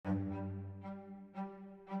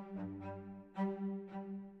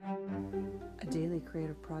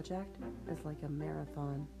creative project is like a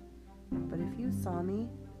marathon. But if you saw me,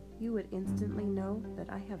 you would instantly know that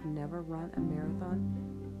I have never run a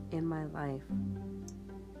marathon in my life.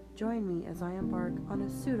 Join me as I embark on a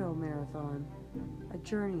pseudo-marathon, a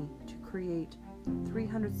journey to create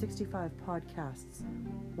 365 podcasts,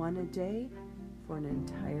 one a day for an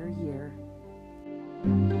entire year.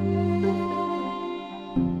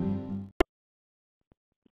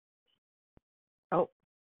 Oh,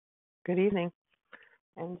 good evening.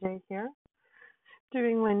 MJ here,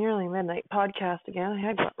 doing my nearly midnight podcast again. I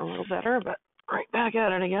had gotten a little better, but right back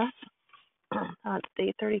at it, I guess. It's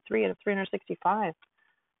day 33 out of 365.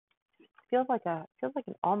 Feels like an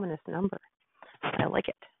ominous number. I like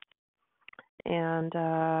it. And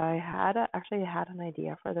I had an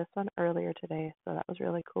idea for this one earlier today, so that was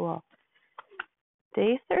really cool.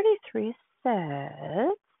 Day 33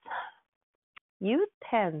 says, use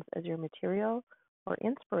pens as your material or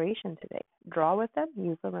inspiration today. Draw with them,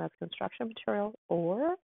 use them as construction material,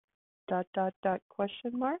 or ...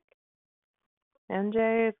 question mark.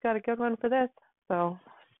 MJ's got a good one for this, so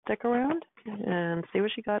stick around and see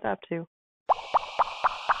what she got up to.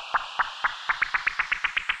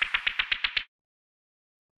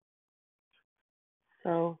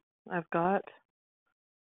 So I got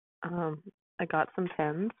some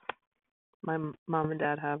pens. My mom and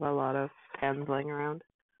dad have a lot of pens laying around.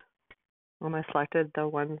 I selected the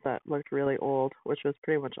ones that looked really old, which was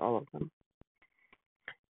pretty much all of them.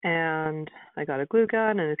 And I got a glue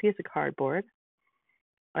gun and a piece of cardboard.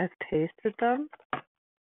 I've pasted them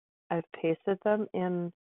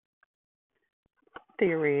in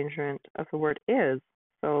the arrangement of the word is,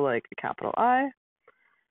 so like a capital I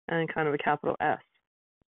and kind of a capital S.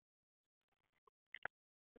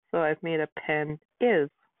 So I've made a pen is.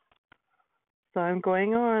 So I'm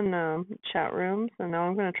going on chat rooms, and now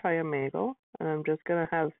I'm going to try Omegle, and I'm just going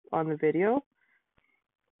to have on the video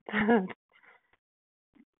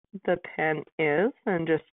the pen is, and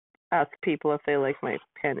just ask people if they like my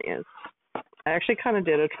pen is. I actually kind of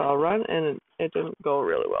did a trial run, and it didn't go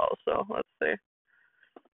really well, so let's see.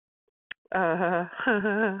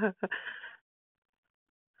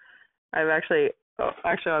 I've actually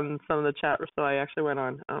on some of the chat, so I actually went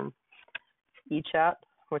on eChat,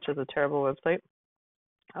 which is a terrible website.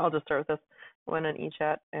 I'll just start with this. I went on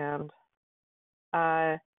eChat, and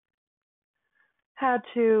I had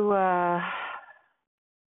to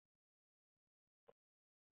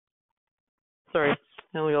sorry,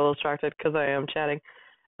 I'm a little distracted because I am chatting.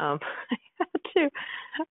 I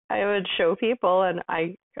would show people, and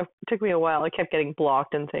it took me a while. I kept getting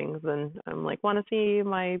blocked and things, and I'm like, want to see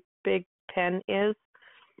my big pen is?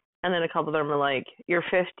 And then a couple of them were like, you're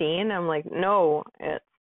 15? I'm like, no, it's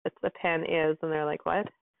the pen is. And they're like, what?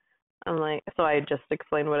 I'm like, so I just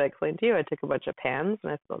explained what I explained to you. I took a bunch of pens,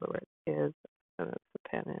 and I spelled the word is, and it's the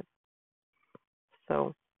pen is.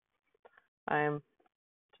 So I'm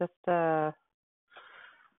just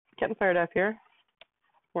getting fired up here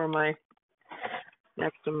for my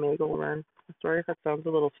next Omegle run. Sorry if that sounds a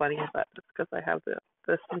little funny, but it's because I have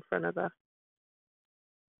this in front of the.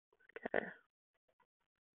 Okay.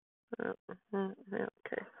 Yeah,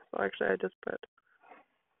 okay. So actually, I just put.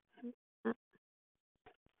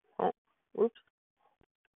 Oh, whoops.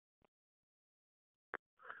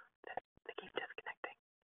 They keep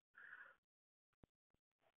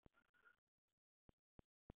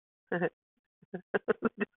disconnecting.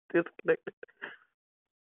 Disconnected.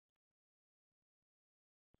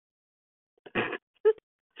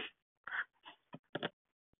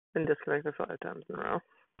 Been disconnected 5 times in a row.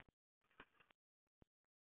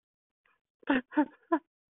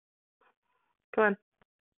 Come on.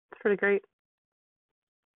 It's pretty great.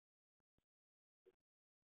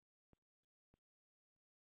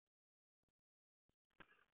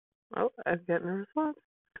 Oh, I'm getting a response.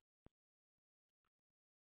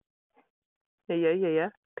 Yeah.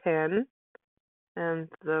 Pen. And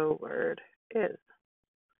the word is.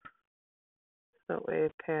 So a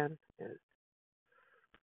pen is.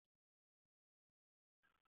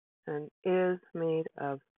 And is made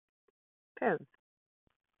of pens.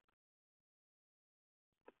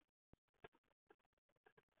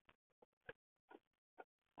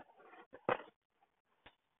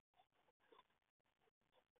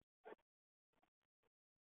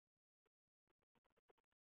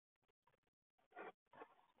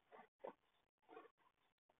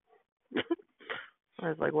 I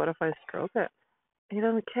was like, what if I stroke it? He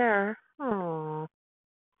doesn't care. Oh,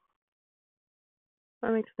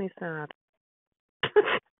 that makes me sad.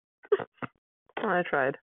 I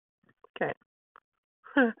tried. Okay.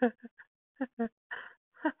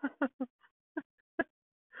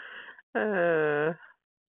 I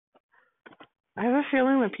have a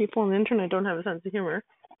feeling that people on the internet don't have a sense of humor.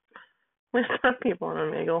 There's some people on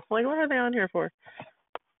Omegle. Like, what are they on here for?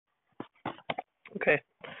 Okay,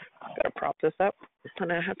 gotta prop this up.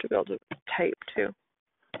 And I have to be able to type too.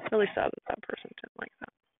 Really sad that that person didn't like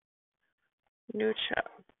that. New chat.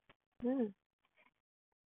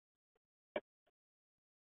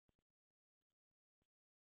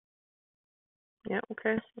 Yeah,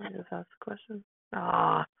 okay. I just ask the question.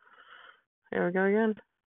 Here we go again.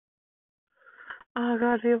 Oh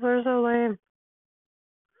god, people are so lame.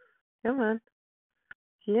 Come on.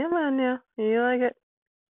 Come on now. You like it.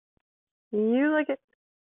 You like it.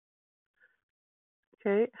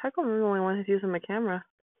 Okay, how come I'm the only one who's using my camera?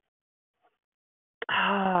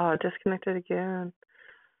 Disconnected again.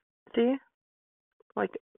 See?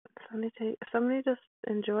 Like, somebody just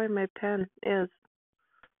enjoy my pen is.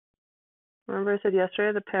 Remember I said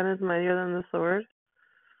yesterday the pen is mightier than the sword?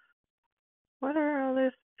 What are all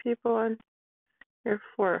these people on here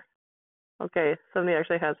for? Okay, somebody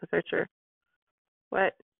actually has a picture.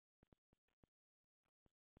 What?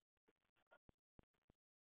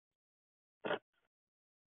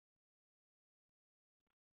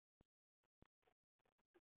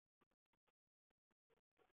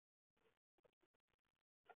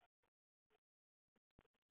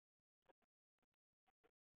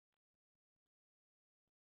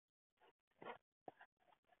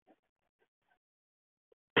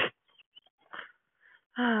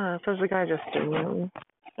 So the guy just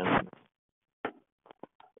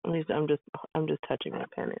at least I'm just touching my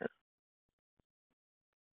pen is.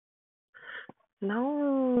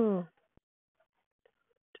 No.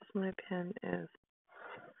 Just my pen is.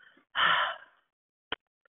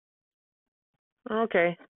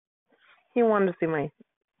 Okay. He wanted to see my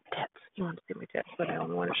tits. But I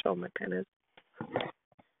don't want to show my pen is.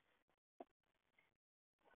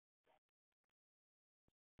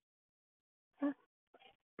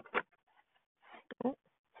 Oh,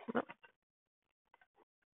 no.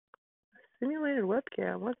 Simulated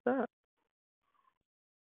webcam. What's that?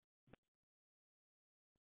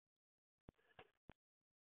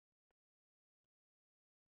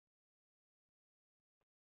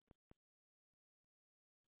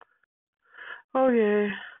 Okay.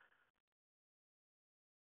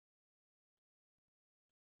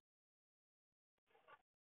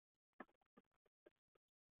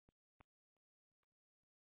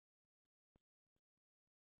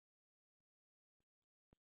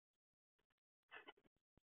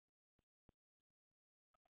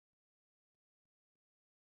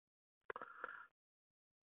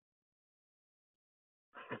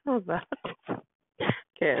 What was that?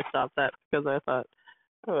 Okay, I stopped that because I thought,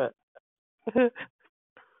 oh,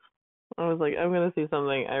 I was like, I'm gonna see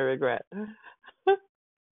something I regret.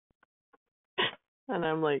 And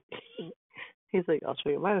I'm like, he's like, I'll show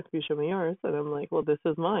you mine if you show me yours. And I'm like, well, this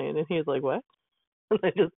is mine. And he's like, what? And I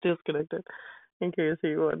just disconnected in case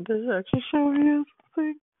he wanted to actually show me his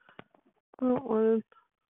thing. I don't want to.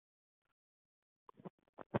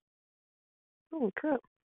 Oh, crap.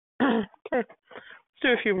 Okay, let's do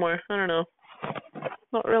a few more. I don't know.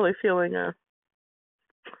 Not really feeling this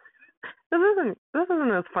isn't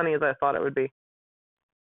as funny as I thought it would be.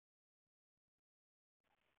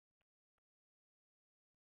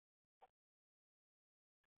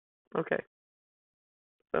 Okay.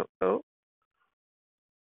 So,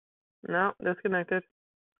 no, disconnected.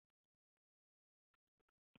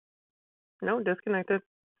 No, disconnected.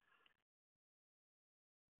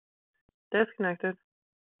 Disconnected.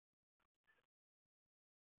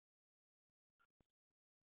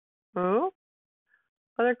 Oh,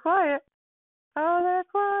 they're quiet. Oh, they're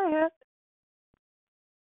quiet.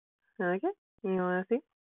 You like it? You want to see?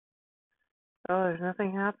 Oh, there's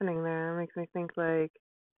nothing happening there. That makes me think like,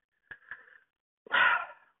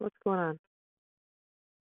 what's going on?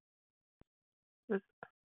 Just,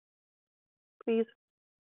 please.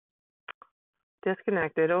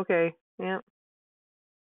 Disconnected. Okay. Yeah.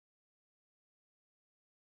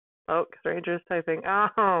 Oh, stranger's typing.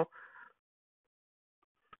 Oh,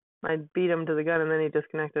 I beat him to the gun and then he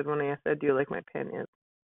disconnected when I said, do you like my pen yet?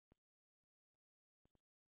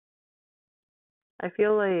 I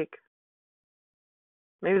feel like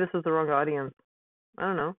maybe this is the wrong audience. I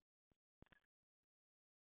don't know.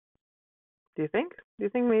 Do you think? Do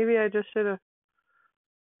you think maybe I just should have?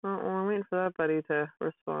 Oh, well, I'm waiting for that buddy to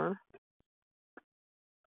respond.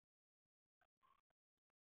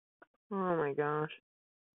 Oh my gosh.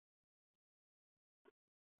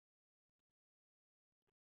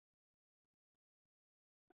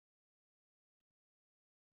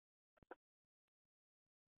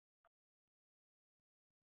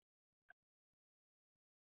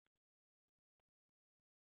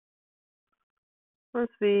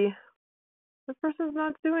 Let's see. This person's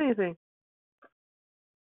not doing anything.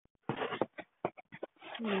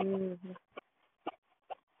 I'm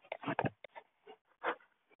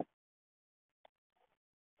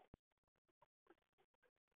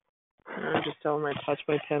just telling my touch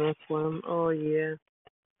my tennis swim. Oh yeah.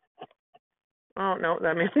 Oh no,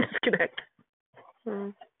 that means disconnect.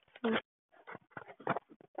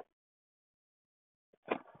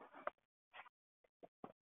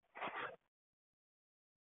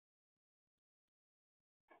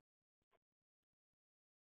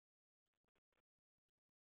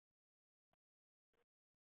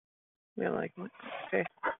 Yeah, like okay.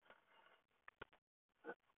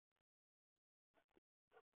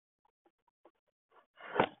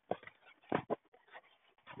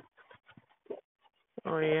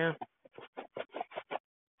 Oh yeah.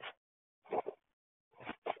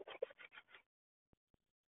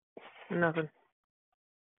 Nothing.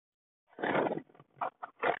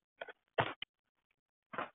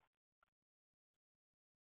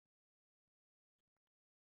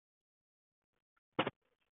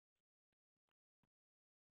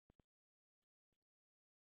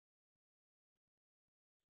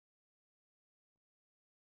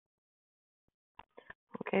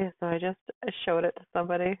 Okay, so I just showed it to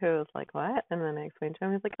somebody who was like, "What?" And then I explained to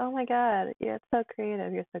him. He's like, "Oh my God, yeah, it's so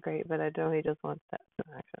creative. You're so great." But I know he just wants that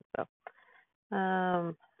action. So,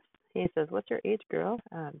 he says, "What's your age, girl?"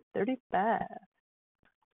 35.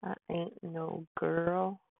 I ain't no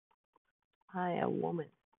girl. I a woman.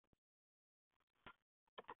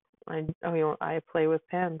 I play with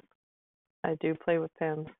pens. I do play with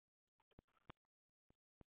pens.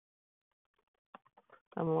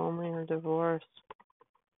 I'm lonely or divorced.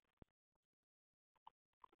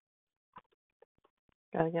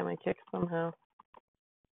 Gotta get my kicks somehow.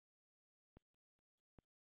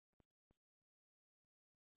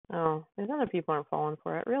 Oh, these other people aren't falling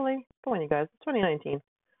for it. Really? Come on, you guys. It's 2019.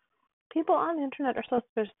 People on the internet are so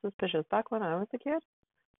suspicious. Back when I was a kid,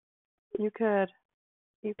 you could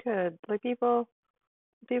like people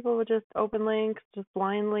would just open links just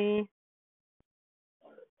blindly.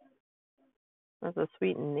 That's a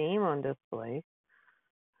sweet name on display.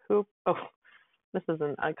 Who? Oh, this is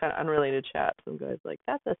a kind of unrelated chat. Some guy's like,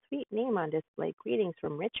 "That's a sweet name on display. Greetings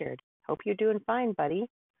from Richard. Hope you're doing fine, buddy."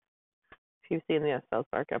 If you've seen the South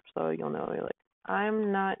Park episode, you'll know you're like,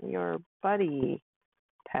 "I'm not your buddy,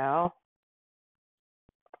 pal."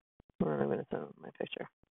 I'm gonna send my picture.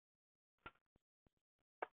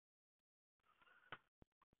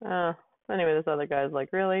 Anyway, this other guy's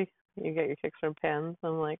like, "Really? You get your kicks from pens?"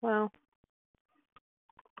 I'm like, "Well,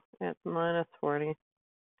 it's minus 40.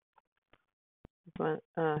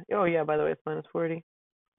 Oh yeah, by the way, it's minus 40.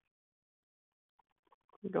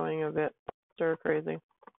 Going a bit stir crazy.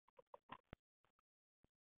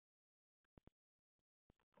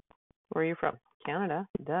 Where are you from? Canada.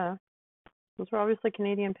 Duh. Those are obviously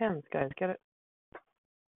Canadian pens, guys. Get it?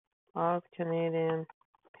 All Canadian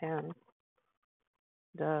pens.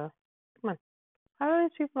 Duh. Come on. How do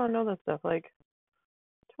these people not know this stuff? Like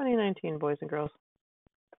 2019, boys and girls.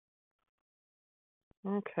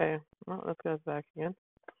 Okay. Well, this guy's back again.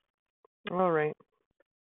 All right.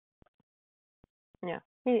 Yeah.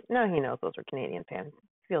 He knows those are Canadian pens.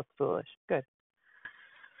 Feels foolish. Good.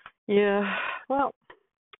 Yeah. Well,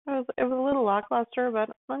 it was a little lackluster, but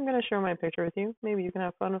I'm gonna share my picture with you. Maybe you can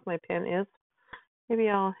have fun with my pen is. Maybe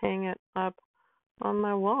I'll hang it up on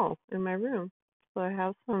my wall in my room so I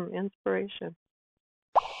have some inspiration.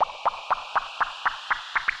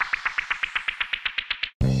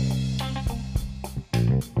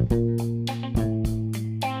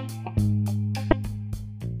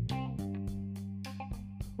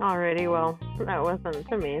 Alrighty, well, that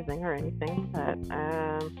wasn't amazing or anything, but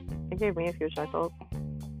it gave me a few chuckles.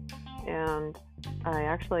 And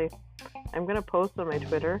I'm going to post on my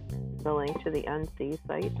Twitter the link to the Unsee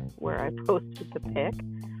site where I posted the pic.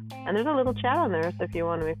 And there's a little chat on there, so if you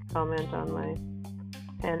want to make a comment on my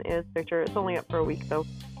pen is picture. It's only up for a week, though.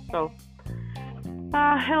 So,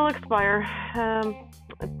 it'll expire.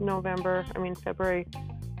 It's February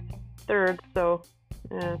 3rd, so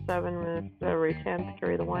 7 minutes, February 10th,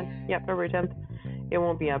 carry the 1. Yeah, February 10th. It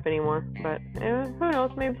won't be up anymore, but who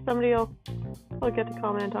knows, maybe somebody will get to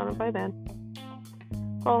comment on it by then.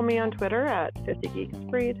 Follow me on Twitter at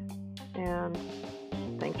 50geeksfreed, and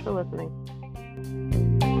thanks for listening.